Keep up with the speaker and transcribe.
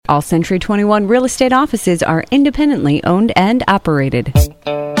All Century 21 real estate offices are independently owned and operated.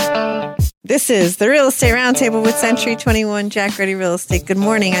 This is the Real Estate Roundtable with Century 21, Jack Ruddy Real Estate. Good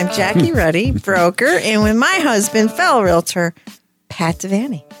morning. I'm Jackie Ruddy, broker, and with my husband, fellow realtor, Pat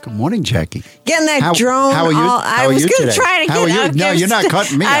Devaney. Good morning, Jackie. Getting that drone. How are you? I was going to try to How get are you? out. No, you're not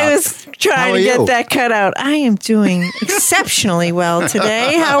cutting me out. I was trying to get that cut out. I am doing exceptionally well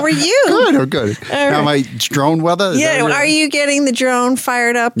today. How are you? Good. Right. Now, my drone weather? Yeah, are you getting the drone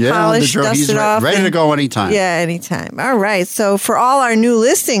fired up, polished, dusted off? Ready to go anytime. Yeah, anytime. All right. So for all our new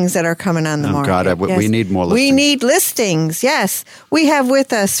listings that are coming on the market. Oh, God, we need more listings. We need listings, yes. We have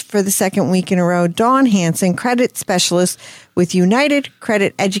with us for the second week in a row, Dawn Hanson, credit specialist with United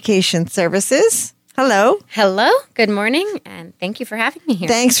Credit Education Services. Hello. Hello. Good morning, and thank you for having me here.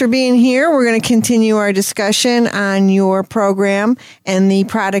 Thanks for being here. We're going to continue our discussion on your program and the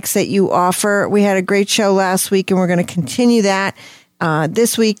products that you offer. We had a great show last week, and we're going to continue that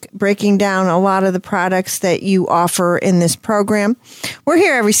this week, breaking down a lot of the products that you offer in this program. We're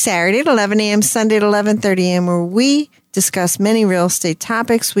here every Saturday at 11 a.m., Sunday at 11:30 a.m., where we discuss many real estate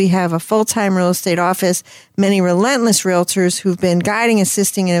topics. We have a full-time real estate office, many relentless realtors who've been guiding,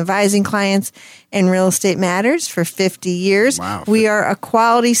 assisting, and advising clients in real estate matters for 50 years. Wow. We are a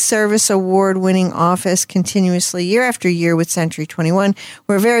quality service award-winning office continuously year after year with Century 21.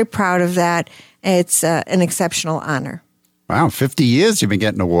 We're very proud of that. It's an exceptional honor. Wow, 50 years you've been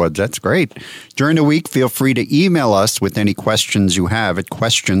getting awards. That's great. During the week, feel free to email us with any questions you have at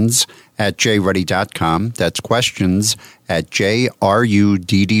questions@jruddy.com. That's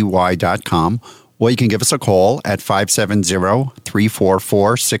questions@jruddy.com. Or you can give us a call at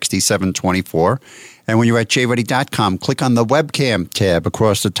 570-344-6724. And when you're at jruddy.com, click on the webcam tab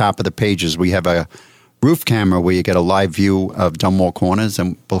across the top of the pages. We have a roof camera where you get a live view of Dunmore Corners,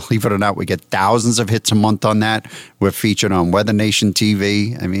 and believe it or not, we get thousands of hits a month on that. We're featured on Weather Nation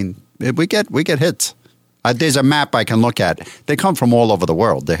TV. I mean, we get hits. There's a map I can look at. They come from all over the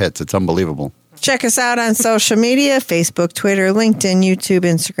world, the hits. It's unbelievable. Check us out on social media, Facebook, Twitter, LinkedIn, YouTube,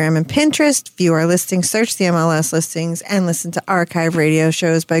 Instagram, and Pinterest. View our listings, search the MLS listings, and listen to archive radio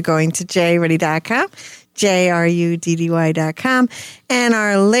shows by going to jruddy.com. jruddy.com. And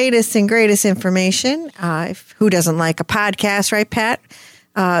our latest and greatest information, who doesn't like a podcast, right, Pat?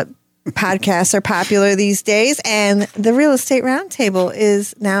 Podcasts are popular these days, and the Real Estate Roundtable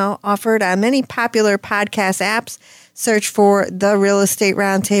is now offered on many popular podcast apps. Search for the Real Estate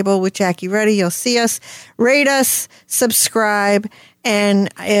Roundtable with Jackie Ruddy. You'll see us. Rate us, subscribe, and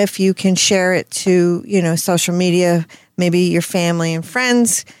if you can share it to, social media, maybe your family and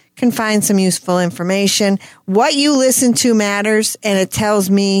friends can find some useful information. What you listen to matters, and it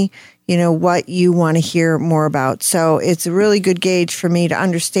tells me, what you want to hear more about. So it's a really good gauge for me to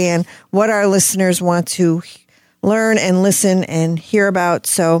understand what our listeners want to learn and listen and hear about.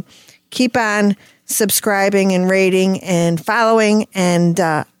 So keep on subscribing and rating and following and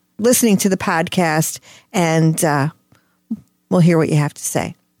listening to the podcast, and we'll hear what you have to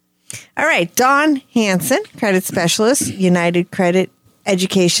say. All right, Dawn Hanson, credit specialist, United Credit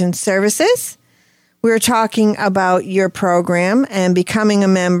Education Services. We're talking about your program, and becoming a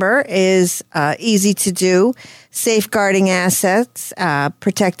member is easy to do. Safeguarding assets,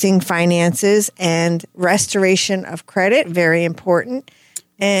 protecting finances, and restoration of credit, very important.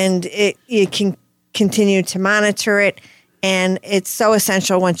 And you can continue to monitor it, and it's so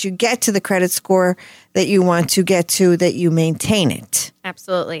essential once you get to the credit score that you want to get to, that you maintain it.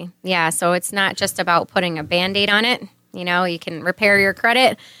 Absolutely. Yeah, so it's not just about putting a Band-Aid on it. You can repair your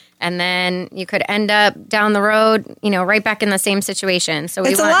credit, and then you could end up down the road, right back in the same situation. So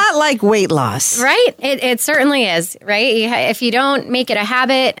it's a lot like weight loss. Right? It certainly is, right? If you don't make it a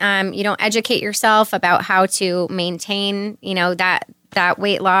habit, you don't educate yourself about how to maintain, that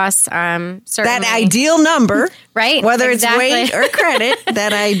weight loss. Certainly. That ideal number. Right? Whether exactly. It's weight or credit,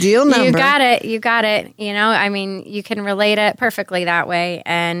 that ideal number. You got it. You can relate it perfectly that way.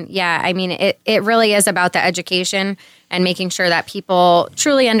 And it really is about the education and making sure that people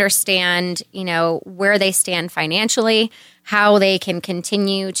truly understand, where they stand financially, how they can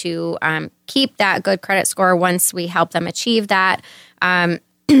continue to keep that good credit score once we help them achieve that,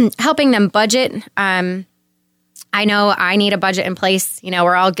 helping them budget. I know I need a budget in place.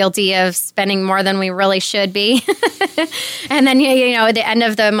 We're all guilty of spending more than we really should be. And then, at the end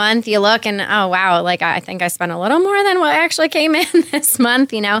of the month, you look and, oh, wow, I think I spent a little more than what actually came in this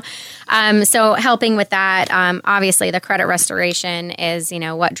month, So helping with that, obviously the credit restoration is,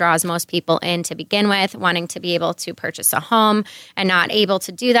 what draws most people in to begin with, wanting to be able to purchase a home and not able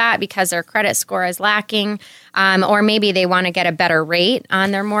to do that because their credit score is lacking. Or maybe they want to get a better rate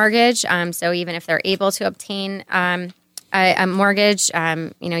on their mortgage. So even if they're able to obtain a mortgage,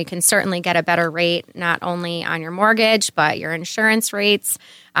 you can certainly get a better rate, not only on your mortgage, but your insurance rates,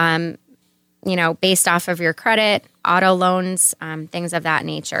 based off of your credit, auto loans, things of that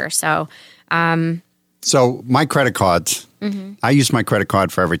nature. So my credit cards, I use my credit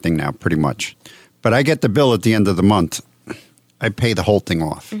card for everything now, pretty much. But I get the bill at the end of the month. I pay the whole thing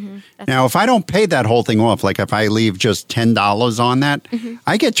off. Now, if I don't pay that whole thing off, like if I leave just $10 on that,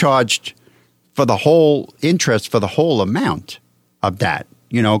 I get charged for the whole interest for the whole amount of that.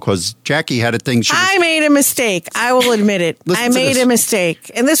 Because Jackie had a thing. I made a mistake. I will admit it. I made a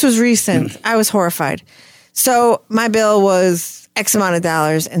mistake. And this was recent. I was horrified. So my bill was X amount of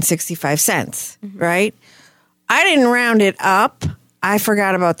dollars and 65 cents, right? I didn't round it up. I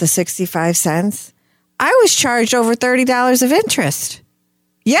forgot about the 65 cents. I was charged over $30 of interest.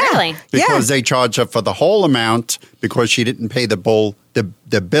 Yeah. Really? Because they charge her for the whole amount because she didn't pay the bill.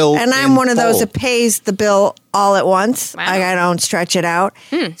 And I'm one of those that pays the bill all at once. Wow. I don't stretch it out.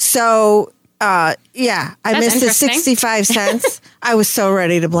 So, I missed the 65 cents. I was so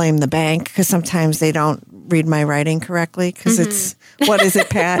ready to blame the bank because sometimes they don't read my writing correctly because it's, what is it,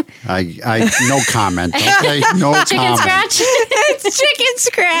 Pat? I no comment. Okay, no Chicken comment. scratch? It's chicken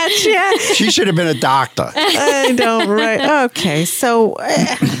scratch, yeah. She should have been a doctor. I don't, right. Okay, so.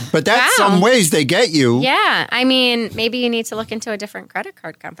 But that's some ways they get you. Yeah. I mean, maybe you need to look into a different credit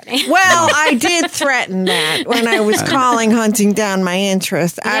card company. Well, I did threaten that when I was hunting down my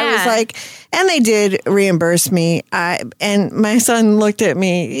interest. I was like, and they did reimburse me. And my son looked at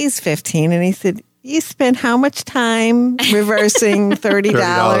me, he's 15, and he said, you spent how much time reversing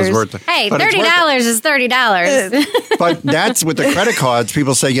 $30? Worth of, hey, $30 is $30. But that's with the credit cards.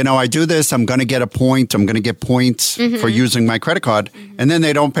 People say, I do this, I'm going to get a point. I'm going to get points for using my credit card. And then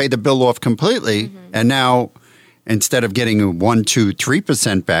they don't pay the bill off completely. And now, instead of getting 1%, 2%,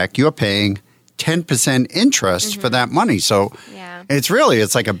 3% back, you're paying 10% interest for that money. So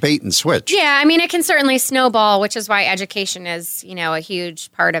it's like a bait and switch. Yeah, I mean, it can certainly snowball, which is why education is, a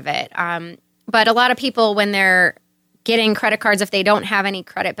huge part of it. But a lot of people, when they're getting credit cards, if they don't have any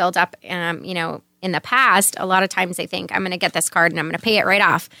credit built up, in the past, a lot of times they think, I'm going to get this card and I'm going to pay it right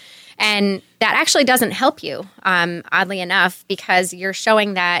off. And that actually doesn't help you, oddly enough, because you're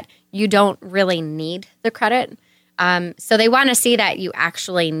showing that you don't really need the credit. So they want to see that you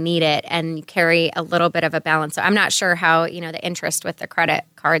actually need it and carry a little bit of a balance. So I'm not sure how, the interest with the credit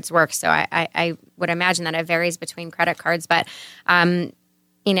cards works. So I would imagine that it varies between credit cards. But,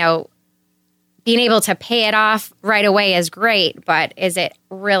 being able to pay it off right away is great, but is it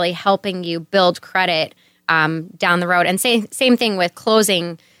really helping you build credit down the road? And same thing with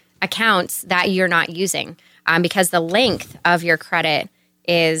closing accounts that you're not using, because the length of your credit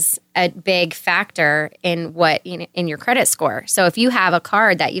is a big factor in in your credit score. So if you have a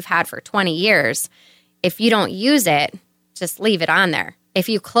card that you've had for 20 years, if you don't use it, just leave it on there. If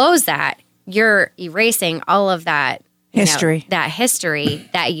you close that, you're erasing all of that history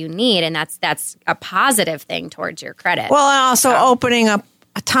that you need, and that's a positive thing towards your credit. Well, and also opening up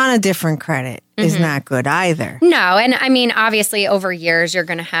a ton of different credit is not good either. No, and I mean, obviously, over years you're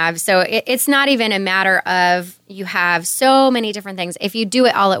going to have. So it's not even a matter of you have so many different things. If you do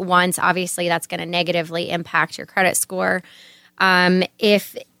it all at once, obviously that's going to negatively impact your credit score.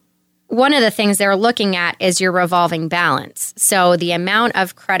 If one of the things they're looking at is your revolving balance. So the amount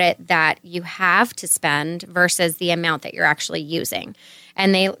of credit that you have to spend versus the amount that you're actually using.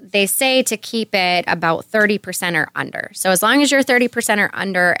 And they say to keep it about 30% or under. So as long as you're 30% or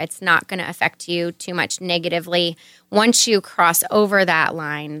under, it's not going to affect you too much negatively. Once you cross over that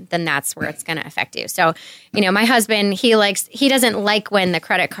line, then that's where it's going to affect you. So, my husband, he doesn't like when the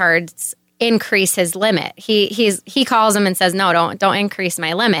credit cards increase his limit. He calls them and says, no, don't increase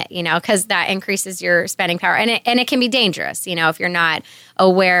my limit, because that increases your spending power. And it can be dangerous, if you're not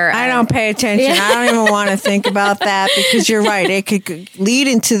aware. I don't pay attention. I don't even want to think about that because you're right. It could lead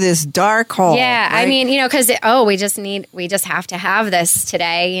into this dark hole. Yeah. Right? I mean, because, we just have to have this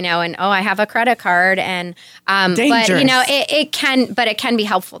today, and, I have a credit card and, dangerous. But, it can be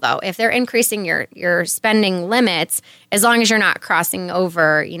helpful though. If they're increasing your spending limits, as long as you're not crossing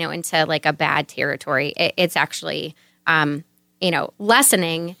over, into like a bad territory, it's actually,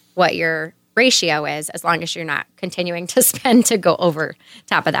 lessening what your ratio is, as long as you're not continuing to spend to go over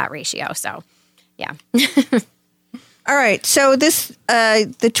top of that ratio. So, yeah. All right. So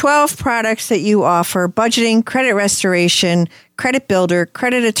the 12 products that you offer: budgeting, credit restoration, credit builder,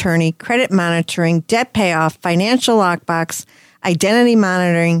 credit attorney, credit monitoring, debt payoff, financial lockbox, identity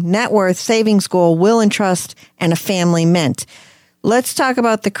monitoring, net worth, savings goal, will and trust, and a family mint. Let's talk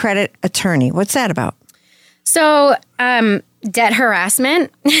about the credit attorney. What's that about? So Debt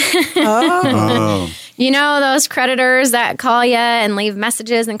harassment. Oh. You know, those creditors that call you and leave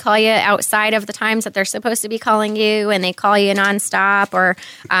messages and call you outside of the times that they're supposed to be calling you, and they call you nonstop, or,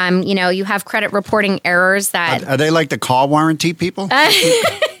 you know, you have credit reporting errors that... Are they like the car warranty people?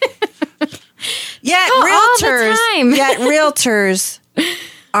 Realtors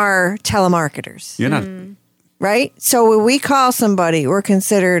are telemarketers. You're not... Right? So when we call somebody, we're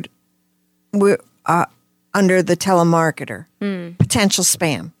considered under the telemarketer. Potential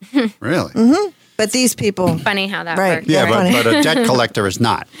spam. Really? Mm-hmm. But these people... Funny how that Right. works. Yeah, Right. but a debt collector is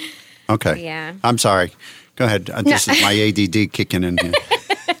not. Okay. Yeah. I'm sorry. Go ahead. This is my ADD kicking in here.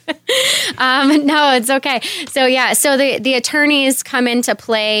 No, it's okay. So, yeah, so the attorneys come into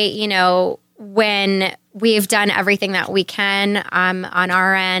play, you know, when we've done everything that we can on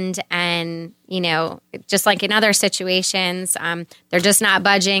our end. And, you know, just like in other situations, they're just not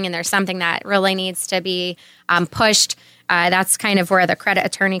budging and there's something that really needs to be pushed. That's kind of where the credit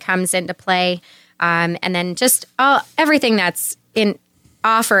attorney comes into play. And then just everything that's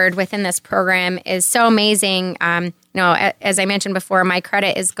offered within this program is so amazing. You know, as I mentioned before, my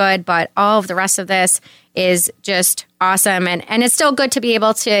credit is good, but all of the rest of this is just awesome. And it's still good to be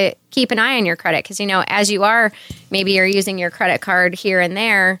able to keep an eye on your credit because, you know, as you are, maybe you're using your credit card here and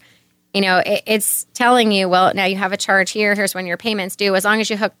there, you know, it's telling you, well, now you have a charge here. Here's when your payments due. As long as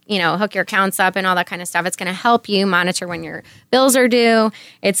you hook your accounts up and all that kind of stuff, it's going to help you monitor when your bills are due.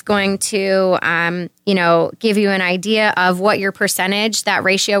 It's going to, give you an idea of what your percentage, that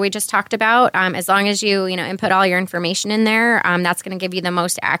ratio we just talked about. As long as you input all your information in there, that's going to give you the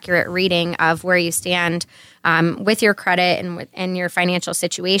most accurate reading of where you stand with your credit and your financial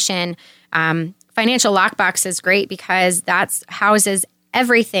situation. Financial Lockbox is great because that's houses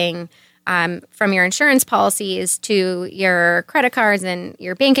everything from your insurance policies to your credit cards and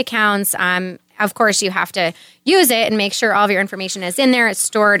your bank accounts. Of course, you have to use it and make sure all of your information is in there. It's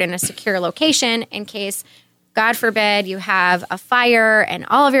stored in a secure location in case, God forbid, you have a fire and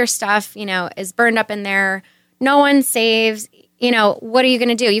all of your stuff, is burned up in there. No one saves. What are you going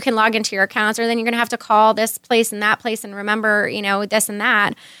to do? You can log into your accounts, or then you're going to have to call this place and that place and remember, this and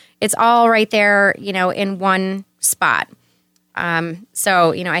that. It's all right there, in one spot.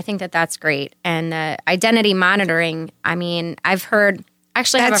 So, I think that's great. And the identity monitoring, I've heard,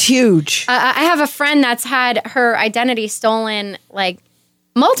 actually, that's huge. I have a friend that's had her identity stolen like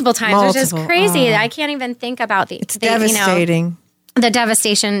multiple times, which is crazy. I can't even think about it's devastating. The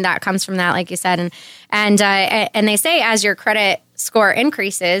devastation that comes from that, like you said. And they say as your credit score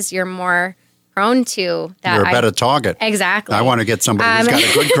increases, you're more prone to that. You're a better target. Exactly. I want to get somebody who's got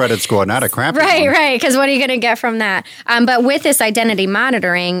a good credit score, not a crappy one. Right. Because what are you going to get from that? But with this identity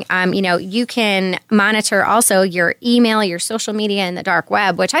monitoring, you can monitor also your email, your social media, and the dark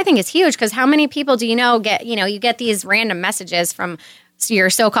web, which I think is huge because how many people do you get these random messages from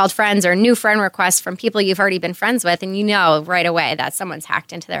your so-called friends or new friend requests from people you've already been friends with, and right away that someone's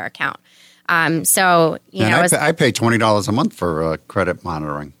hacked into their account. I pay $20 a month for credit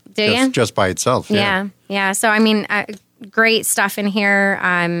monitoring. Do you? Just by itself. Yeah. So, great stuff in here.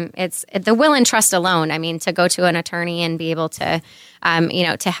 It's the will and trust alone. To go to an attorney and be able to,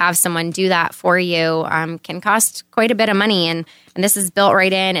 to have someone do that for you can cost quite a bit of money. And this is built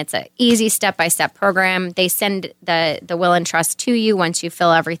right in. It's an easy step-by-step program. They send the will and trust to you once you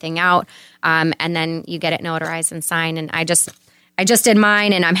fill everything out, and then you get it notarized and signed. And I just did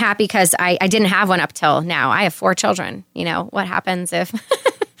mine, and I'm happy because I didn't have one up till now. I have 4 children. What happens if...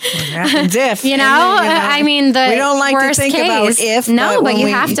 What happens if? We don't like worst to think case, about if. No, but you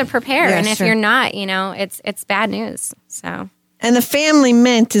have to prepare. Yeah, and if sure. you're not, it's bad news. So. And the Family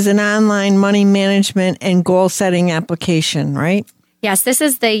Mint is an online money management and goal setting application, right? Yes, this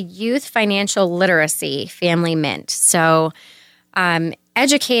is the Youth Financial Literacy Family Mint. So,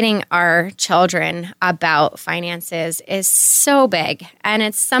 educating our children about finances is so big, and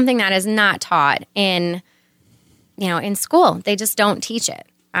it's something that is not taught in school. They just don't teach it.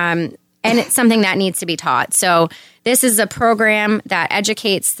 And it's something that needs to be taught. So this is a program that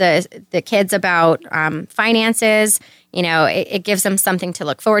educates the kids about finances. It gives them something to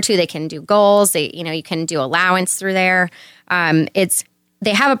look forward to. They can do goals. You can do allowance through there.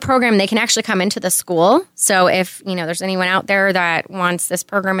 They have a program. They can actually come into the school. So if there's anyone out there that wants this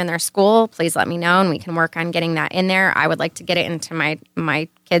program in their school, please let me know, and we can work on getting that in there. I would like to get it into my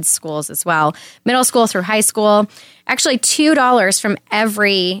kids' schools as well, middle school through high school. Actually, $2 from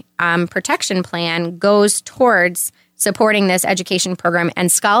every protection plan goes towards supporting this education program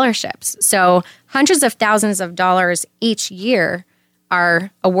and scholarships. So hundreds of thousands of dollars each year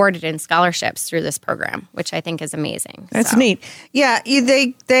are awarded in scholarships through this program, which I think is amazing. That's neat. Yeah,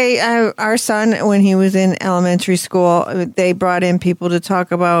 our son, when he was in elementary school, they brought in people to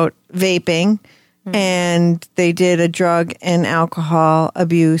talk about vaping, and they did a drug and alcohol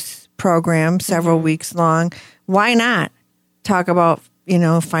abuse program several weeks long. Why not talk about,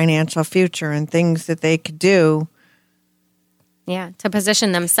 financial future and things that they could do? Yeah, to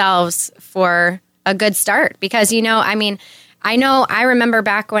position themselves for a good start. Because, I remember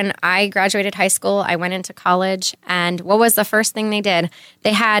back when I graduated high school, I went into college, and what was the first thing they did?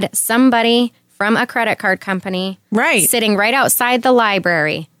 They had somebody from a credit card company sitting right outside the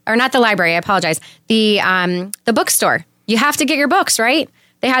library. Or not the library, I apologize. The bookstore. You have to get your books, right?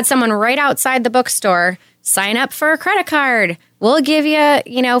 They had someone right outside the bookstore sign up for a credit card. We'll give you,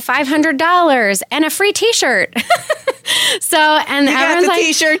 $500 and a free T-shirt. So, and you got the like,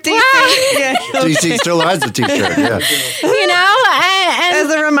 T-shirt, DC. Wow. Yeah. DC still has the T-shirt, yeah. And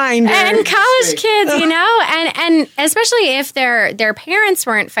as a reminder. And college kids, and especially if their parents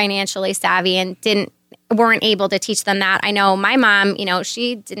weren't financially savvy and weren't able to teach them that. I know my mom,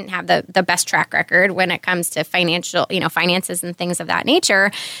 she didn't have the best track record when it comes to finances and things of that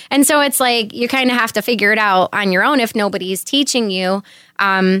nature. And so it's like you kind of have to figure it out on your own if nobody's teaching you.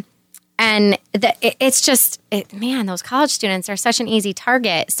 And it's just, those college students are such an easy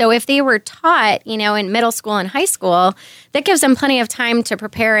target. So if they were taught, in middle school and high school, that gives them plenty of time to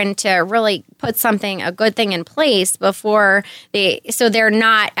prepare and to really put a good thing in place before so they're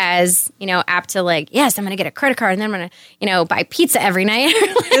not as, apt to like, yes, I'm going to get a credit card and then I'm going to, buy pizza every night.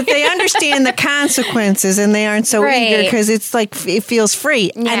 If they understand the consequences and they aren't so eager because it's like, it feels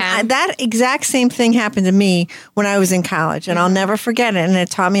free. Yeah. And that exact same thing happened to me when I was in college, and I'll never forget it. And it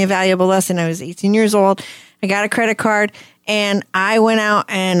taught me a valuable lesson. I was 18 years old. I got a credit card, and I went out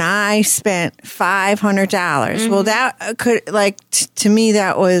and I spent $500. Well, that could, to me,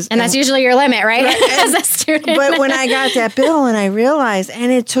 that was... And that's usually your limit, right? As a student. But when I got that bill and I realized,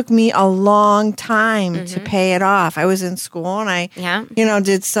 and it took me a long time to pay it off. I was in school and I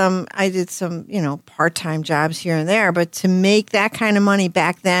did some part-time jobs here and there, but to make that kind of money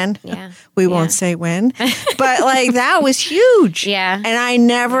back then, we won't say when, but that was huge. Yeah. And I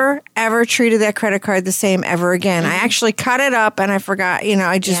never, ever treated that credit card the same ever again. I actually cut it up and I forgot,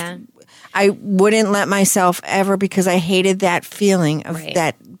 I wouldn't let myself ever, because I hated that feeling of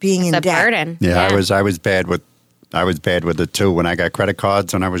that being in debt. Burden. Yeah, I was bad with it too. When I got credit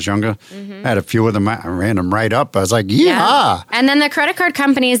cards when I was younger, I had a few of them. I ran them right up. I was like, yeah. And then the credit card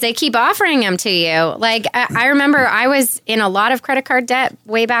companies, they keep offering them to you. Like I remember I was in a lot of credit card debt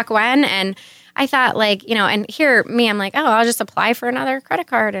way back when, and I thought and here I'm like, oh, I'll just apply for another credit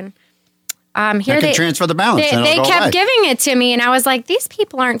card, and here they transfer the balance. They kept giving it to me, and I was like, these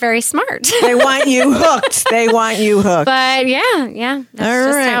people aren't very smart. They want you hooked. But yeah,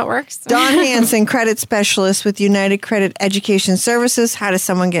 that's just how it works. Dawn Hansen, credit specialist with United Credit Education Services. How does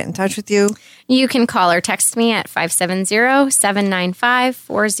someone get in touch with you? You can call or text me at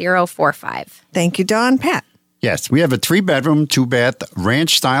 570-795-4045. Thank you, Dawn. Pat? Yes, we have a 3-bedroom, 2-bath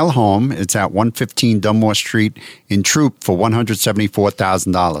ranch-style home. It's at 115 Dunmore Street in Troop for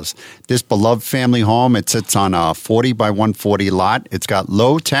 $174,000. This beloved family home, it sits on a 40 by 140 lot. It's got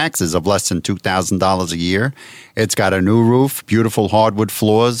low taxes of less than $2,000 a year. It's got a new roof, beautiful hardwood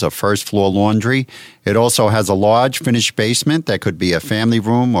floors, a first-floor laundry. It also has a large finished basement that could be a family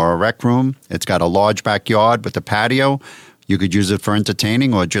room or a rec room. It's got a large backyard with a patio. You could use it for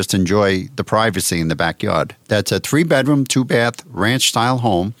entertaining or just enjoy the privacy in the backyard. That's a 3-bedroom, 2-bath ranch-style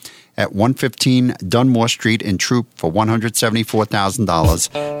home at 115 Dunmore Street in Troop for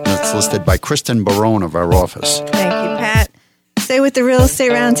 $174,000. That's listed by Kristen Barone of our office. Thank you, Pat. Stay with the Real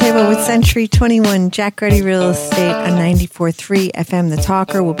Estate Roundtable with Century 21, Jack Ruddy Real Estate on 94.3 FM The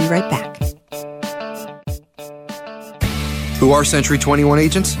Talker. We'll be right back. Who are Century 21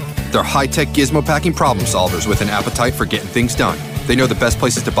 agents? They're high-tech gizmo-packing problem solvers with an appetite for getting things done. They know the best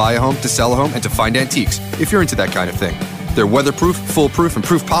places to buy a home, to sell a home, and to find antiques, if you're into that kind of thing. They're weatherproof, foolproof, and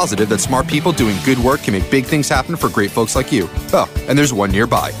proof positive that smart people doing good work can make big things happen for great folks like you. Oh, and there's one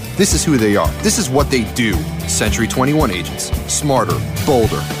nearby. This is who they are. This is what they do. Century 21 agents. Smarter,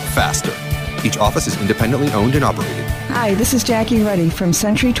 bolder, faster. Each office is independently owned and operated. Hi, this is Jackie Ruddy from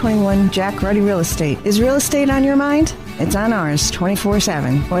Century 21 Jack Ruddy Real Estate. Is real estate on your mind? It's on ours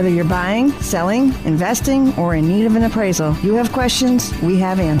 24/7. Whether you're buying, selling, investing, or in need of an appraisal, you have questions, we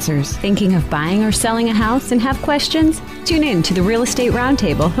have answers. Thinking of buying or selling a house and have questions? Tune in to the Real Estate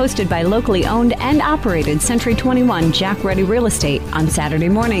Roundtable hosted by locally owned and operated Century 21 Jack Ruddy Real Estate on Saturday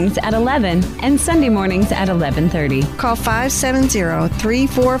mornings at 11 and Sunday mornings at 11:30. Call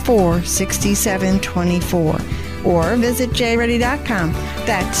 570-344-6724. or visit jruddy.com.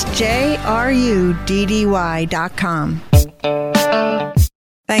 That's JRUDDY.com.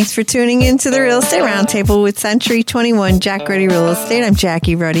 Thanks for tuning in to the Real Estate Roundtable with Century 21 Jack Ruddy Real Estate. I'm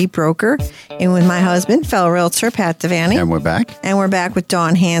Jackie Ruddy, broker, and with my husband, fellow realtor Pat Devaney. And we're back. And we're back with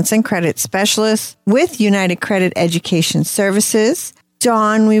Dawn Hansen, credit specialist with United Credit Education Services.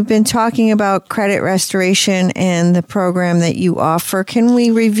 Dawn, we've been talking about credit restoration and the program that you offer. Can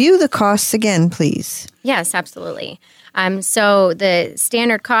we review the costs again, please? Yes, absolutely. So the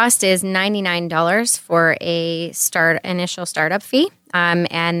standard cost is $99 for a initial startup fee,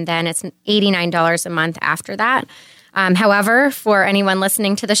 and then it's $89 a month after that. However, for anyone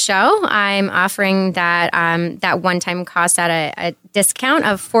listening to the show, I'm offering that one-time cost at a discount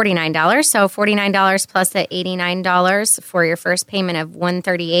of $49. So $49 plus the $89 for your first payment of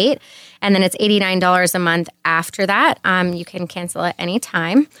 $138, and then it's $89 a month after that. You can cancel at any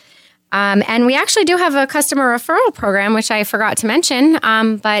time. And we actually do have a customer referral program, which I forgot to mention.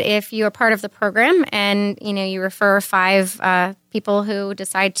 But if you are part of the program and, you refer 5 people who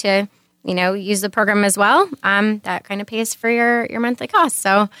decide to, use the program as well, that kind of pays for your monthly costs.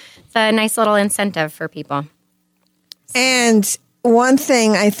 So it's a nice little incentive for people. And one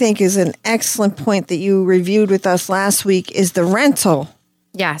thing I think is an excellent point that you reviewed with us last week is the rental.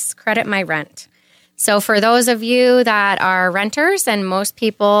 Yes, Credit My Rent. So for those of you that are renters, and most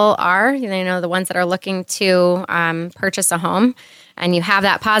people are, the ones that are looking to purchase a home, and you have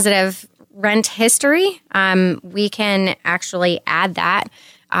that positive rent history, we can actually add that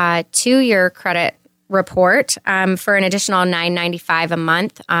to your credit report for an additional $9.95 a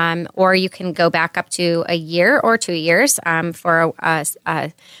month, or you can go back up to a year or 2 years for a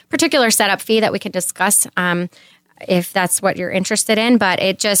particular setup fee that we can discuss if that's what you're interested in. But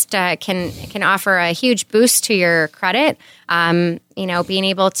it just can offer a huge boost to your credit. Being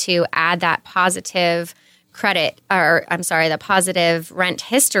able to add that positive the positive rent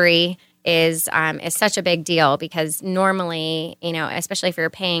history is such a big deal, because normally, especially if you're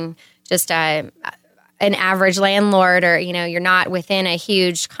paying just an average landlord, or you're not within a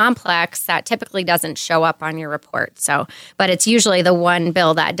huge complex, that typically doesn't show up on your report. So, but it's usually the one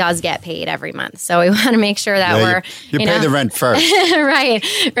bill that does get paid every month. So we want to make sure that you pay the rent first. right.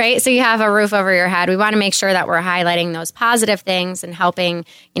 So you have a roof over your head. We want to make sure that we're highlighting those positive things and helping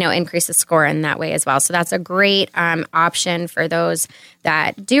increase the score in that way as well. So that's a great option for those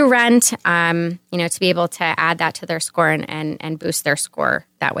that do rent, to be able to add that to their score and boost their score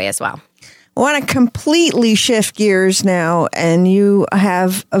that way as well. I want to completely shift gears now, and you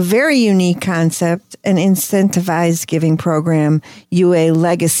have a very unique concept, an incentivized giving program, UA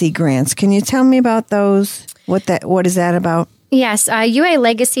Legacy Grants. Can you tell me about those? What is that about? Yes, UA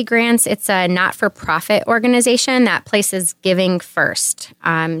Legacy Grants, it's a not-for-profit organization that places giving first.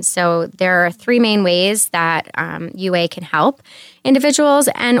 So there are 3 main ways that UA can help individuals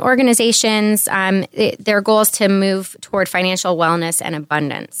and organizations. Their goal is to move toward financial wellness and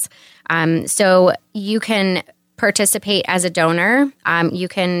abundance. So you can participate as a donor. You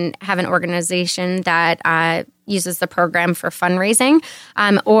can have an organization that uses the program for fundraising,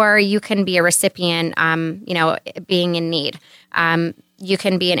 or you can be a recipient, being in need. You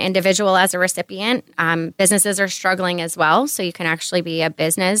can be an individual as a recipient. Businesses are struggling as well, so you can actually be a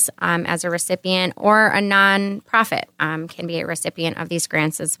business as a recipient, or a nonprofit can be a recipient of these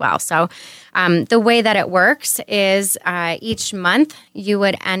grants as well. So the way that it works is each month you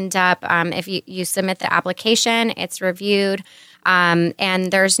would end up, if you submit the application, it's reviewed,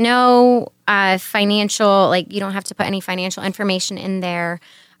 and there's no financial, you don't have to put any financial information in there.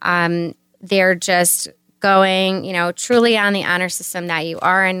 They're just going, truly on the honor system that you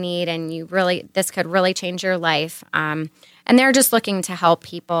are in need, and this could really change your life. And they're just looking to help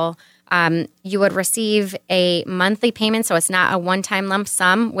people. You would receive a monthly payment, so it's not a one-time lump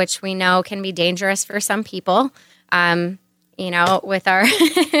sum, which we know can be dangerous for some people. With our,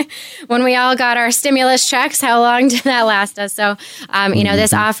 when we all got our stimulus checks, how long did that last us? So,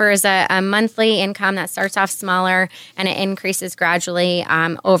 this offers a monthly income that starts off smaller and it increases gradually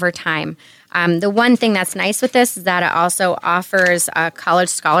over time. The one thing that's nice with this is that it also offers a college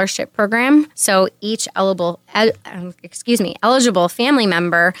scholarship program. So each eligible family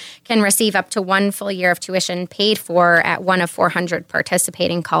member can receive up to 1 full year of tuition paid for at one of 400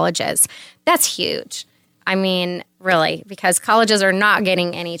 participating colleges. That's huge. I mean, really, because colleges are not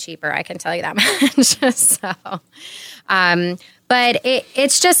getting any cheaper. I can tell you that much. But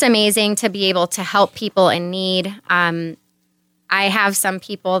it's just amazing to be able to help people in need. I have some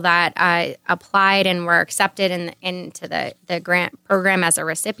people that applied and were accepted into the grant program as a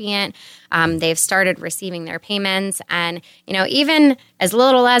recipient. They've started receiving their payments, and even as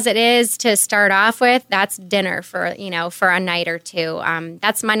little as it is to start off with, that's dinner for a night or two.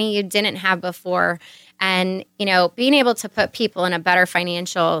 That's money you didn't have before. And, being able to put people in a better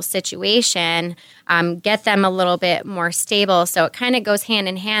financial situation, get them a little bit more stable. So it kind of goes hand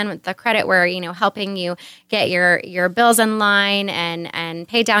in hand with the credit where, helping you get your bills in line and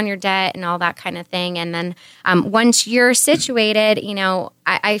pay down your debt and all that kind of thing. And then once you're situated,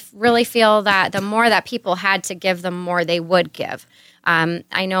 I really feel that the more that people had to give, the more they would give.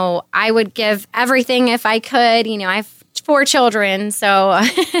 I know I would give everything if I could. I've 4 children, so I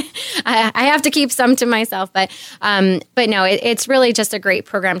have to keep some to myself. But no, it's really just a great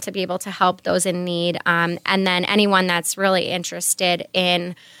program to be able to help those in need. And then anyone that's really interested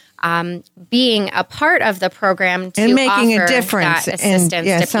in being a part of the program to and making offer a difference that assistance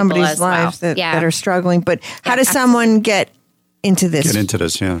in to somebody's people lives as well. that are struggling. But how does someone get into this? Get into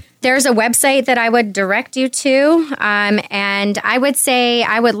this, yeah. There's a website that I would direct you to, and I would say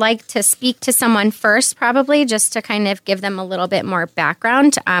I would like to speak to someone first, probably, just to kind of give them a little bit more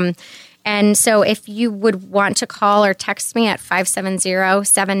background. And so if you would want to call or text me at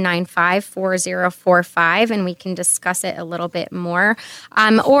 570-795-4045, and we can discuss it a little bit more.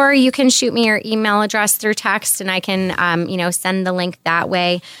 Or you can shoot me your email address through text, and I can, send the link that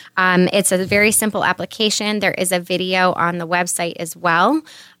way. It's a very simple application. There is a video on the website as well.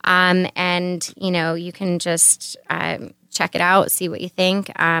 And you can just check it out, see what you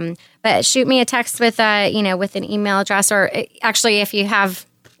think. But shoot me a text with with an email address, or actually,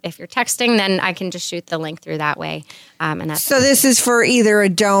 if you're texting, then I can just shoot the link through that way. And that's so this is for either a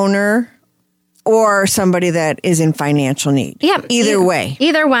donor or somebody that is in financial need. Yeah. Either way.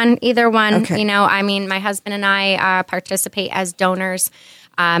 Either one. Okay. My husband and I participate as donors,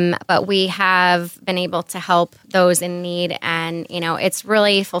 but we have been able to help those in need. And, it's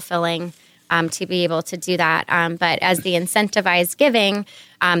really fulfilling to be able to do that. But as the incentivized giving,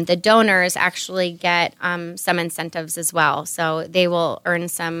 the donors actually get some incentives as well. So they will earn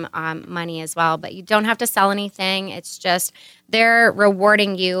some money as well. But you don't have to sell anything. It's just they're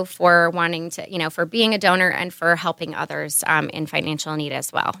rewarding you for wanting to, for being a donor and for helping others in financial need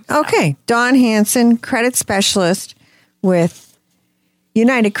as well. So. Okay. Dawn Hansen, credit specialist with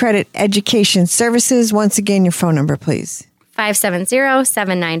United Credit Education Services. Once again, your phone number, please.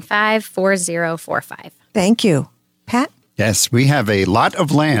 570-795-4045. Thank you. Pat? Yes, we have a lot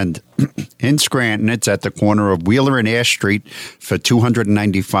of land in Scranton. It's at the corner of Wheeler and Ash Street for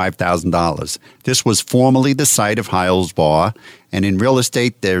 $295,000. This was formerly the site of Hiles Bar. And in real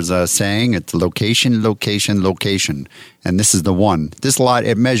estate, there's a saying, it's location, location, location. And this is the one. This lot,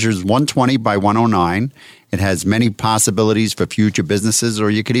 it measures 120 by 109. It has many possibilities for future businesses, or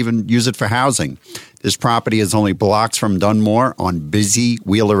you could even use it for housing. This property is only blocks from Dunmore on busy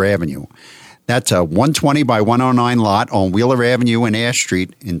Wheeler Avenue. That's a 120 by 109 lot on Wheeler Avenue and Ash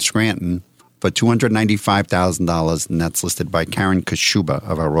Street in Scranton for $295,000, and that's listed by Karen Kashuba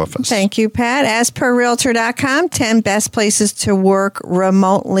of our office. Thank you, Pat. As per Realtor.com, 10 best places to work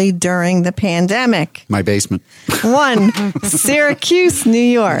remotely during the pandemic. My basement. 1, Syracuse, New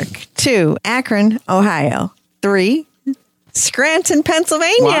York. 2, Akron, Ohio. 3, Scranton,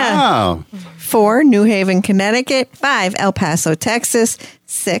 Pennsylvania. Wow. 4, New Haven, Connecticut. 5, El Paso, Texas.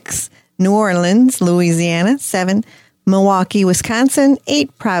 6, New Orleans, Louisiana. 7, Milwaukee, Wisconsin.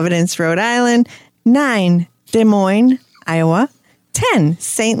 8, Providence, Rhode Island. 9, Des Moines, Iowa. 10,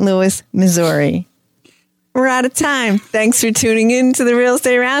 St. Louis, Missouri. We're out of time. Thanks for tuning in to the Real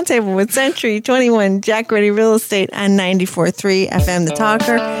Estate Roundtable with Century 21 Jack Ruddy Real Estate on 94.3 FM The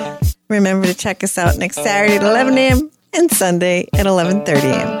Talker. Remember to check us out next Saturday at 11 a.m. and Sunday at 11:30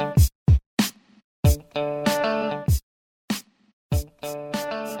 a.m.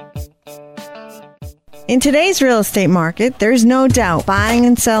 In today's real estate market, there's no doubt buying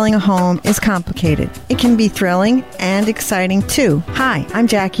and selling a home is complicated. It can be thrilling and exciting too. Hi, I'm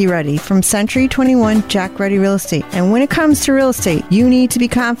Jackie Ruddy from Century 21 Jack Ruddy Real Estate. And when it comes to real estate, you need to be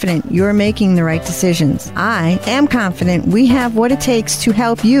confident you're making the right decisions. I am confident we have what it takes to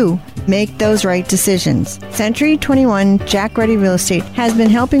help you make those right decisions. Century 21 Jack Ruddy Real Estate has been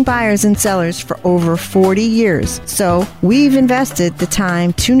helping buyers and sellers for over 40 years. So we've invested the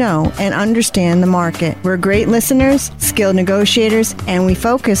time to know and understand the market. We're great listeners, skilled negotiators, and we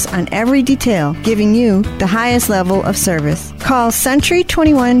focus on every detail, giving you the highest level of service. Call Century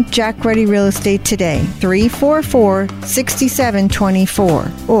 21 Jack Ruddy Real Estate today,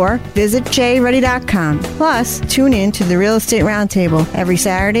 344-6724, or visit jruddy.com. Plus, tune in to the Real Estate Roundtable every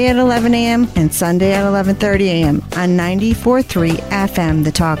Saturday at 11 11 a.m. and Sunday at 11:30 a.m. on 94.3 FM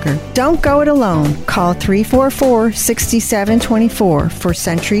The Talker. Don't go it alone. Call 344-6724 for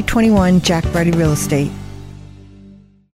Century 21 Jack Ruddy Real Estate.